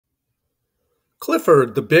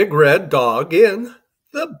Clifford, the big red dog, in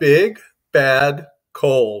the big bad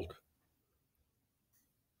cold.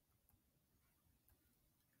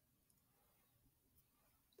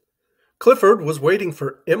 Clifford was waiting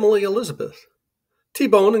for Emily Elizabeth.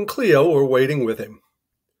 T-Bone and Cleo were waiting with him.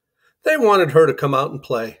 They wanted her to come out and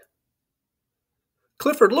play.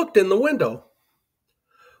 Clifford looked in the window.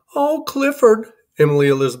 "Oh, Clifford," Emily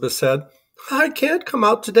Elizabeth said, "I can't come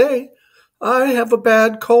out today. I have a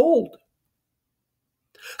bad cold."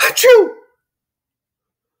 Achoo!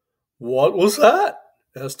 "What was that?"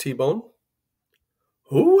 asked T-Bone.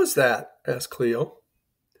 "Who was that?" asked Cleo.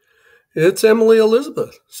 "It's Emily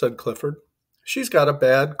Elizabeth," said Clifford. "She's got a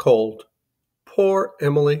bad cold. Poor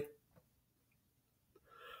Emily."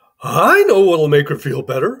 "I know what'll make her feel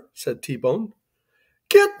better," said T-Bone.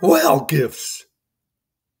 "Get well gifts."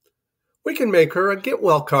 "We can make her a get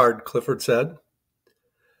well card," Clifford said.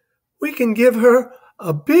 "We can give her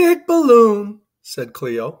a big balloon," said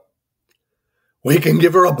Cleo. "We can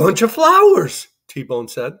give her a bunch of flowers," T-Bone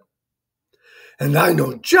said. "And I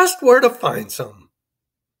know just where to find some."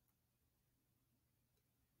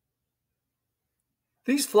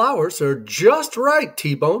 "These flowers are just right,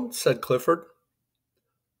 T-Bone," said Clifford.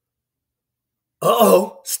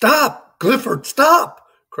 "Uh-oh, stop, Clifford, stop!"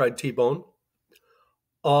 cried T-Bone.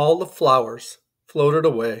 All the flowers floated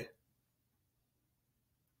away.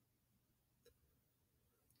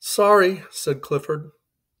 "Sorry," said Clifford.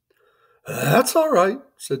 "That's all right,"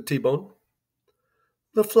 said T-Bone.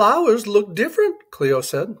 "The flowers look different," Cleo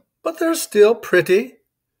said, "but they're still pretty."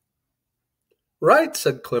 "Right,"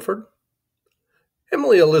 said Clifford.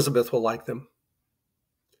 "Emily Elizabeth will like them."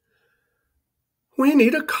 "We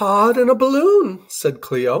need a card and a balloon," said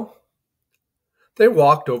Cleo. They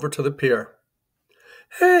walked over to the pier.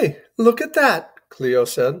 "Hey, look at that," Cleo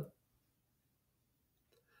said.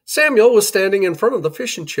 Samuel was standing in front of the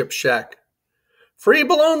fish and chip shack. "Free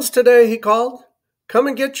balloons today," he called. "Come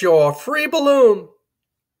and get your free balloon."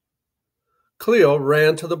 Cleo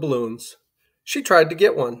ran to the balloons. She tried to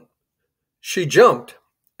get one. She jumped,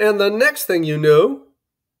 and the next thing you knew,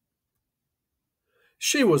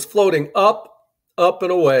 she was floating up, up,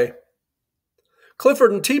 and away.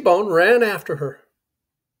 Clifford and T-Bone ran after her.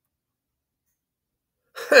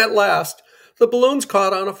 At last, the balloons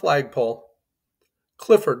caught on a flagpole.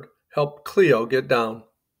 Clifford helped Cleo get down.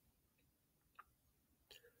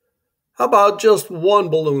 "How about just one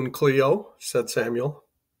balloon, Cleo?" said Samuel.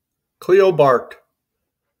 Cleo barked.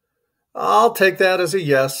 "I'll take that as a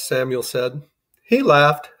yes," Samuel said. He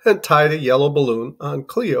laughed and tied a yellow balloon on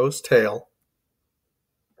Cleo's tail.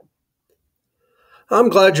 "I'm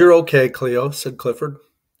glad you're okay, Cleo," said Clifford.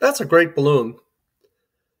 "That's a great balloon."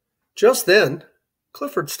 Just then,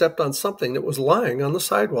 Clifford stepped on something that was lying on the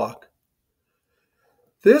sidewalk.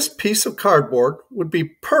 "This piece of cardboard would be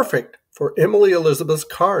perfect for Emily Elizabeth's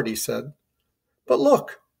card," he said. "But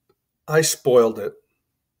look, I spoiled it."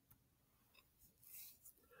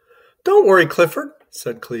 "Don't worry, Clifford,"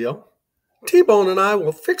 said Cleo. "T-Bone and I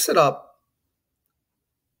will fix it up."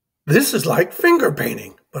 "This is like finger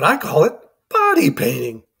painting, but I call it body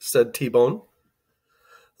painting," said T-Bone.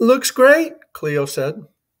 "Looks great," Cleo said.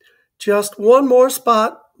 "Just one more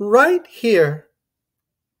spot right here."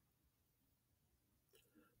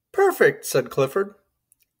 "Perfect," said Clifford.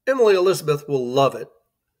 "Emily Elizabeth will love it."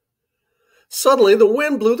 Suddenly, the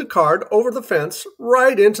wind blew the card over the fence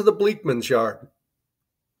right into the Bleakman's yard.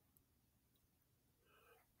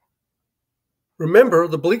 "Remember,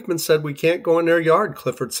 the Bleakman said we can't go in their yard,"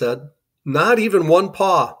 Clifford said. "Not even one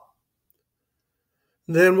paw."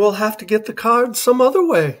 "Then we'll have to get the card some other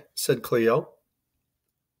way," said Cleo.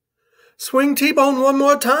 "Swing T-Bone one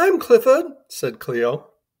more time, Clifford," said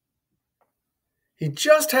Cleo. "He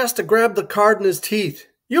just has to grab the card in his teeth.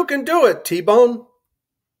 You can do it, T-Bone."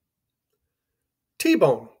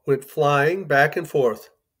 T-Bone went flying back and forth.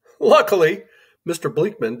 Luckily, Mr.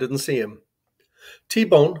 Bleakman didn't see him.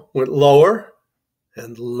 T-Bone went lower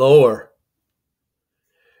and lower.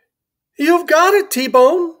 "You've got it,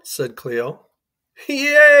 T-Bone," said Cleo.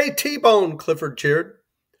 "Yay, T-Bone," Clifford cheered.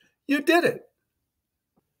 "You did it."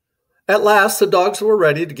 At last, the dogs were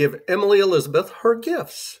ready to give Emily Elizabeth her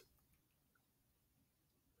gifts.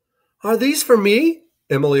 "Are these for me?"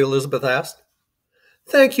 Emily Elizabeth asked.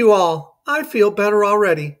 "Thank you all. I feel better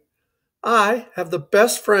already. I have the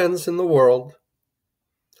best friends in the world."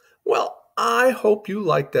 Well, I hope you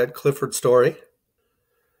liked that Clifford story.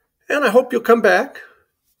 And I hope you'll come back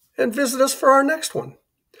and visit us for our next one.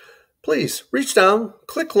 Please reach down,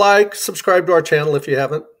 click like, subscribe to our channel if you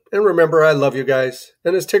haven't. And remember, I love you guys.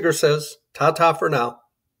 And as Tigger says, ta-ta for now.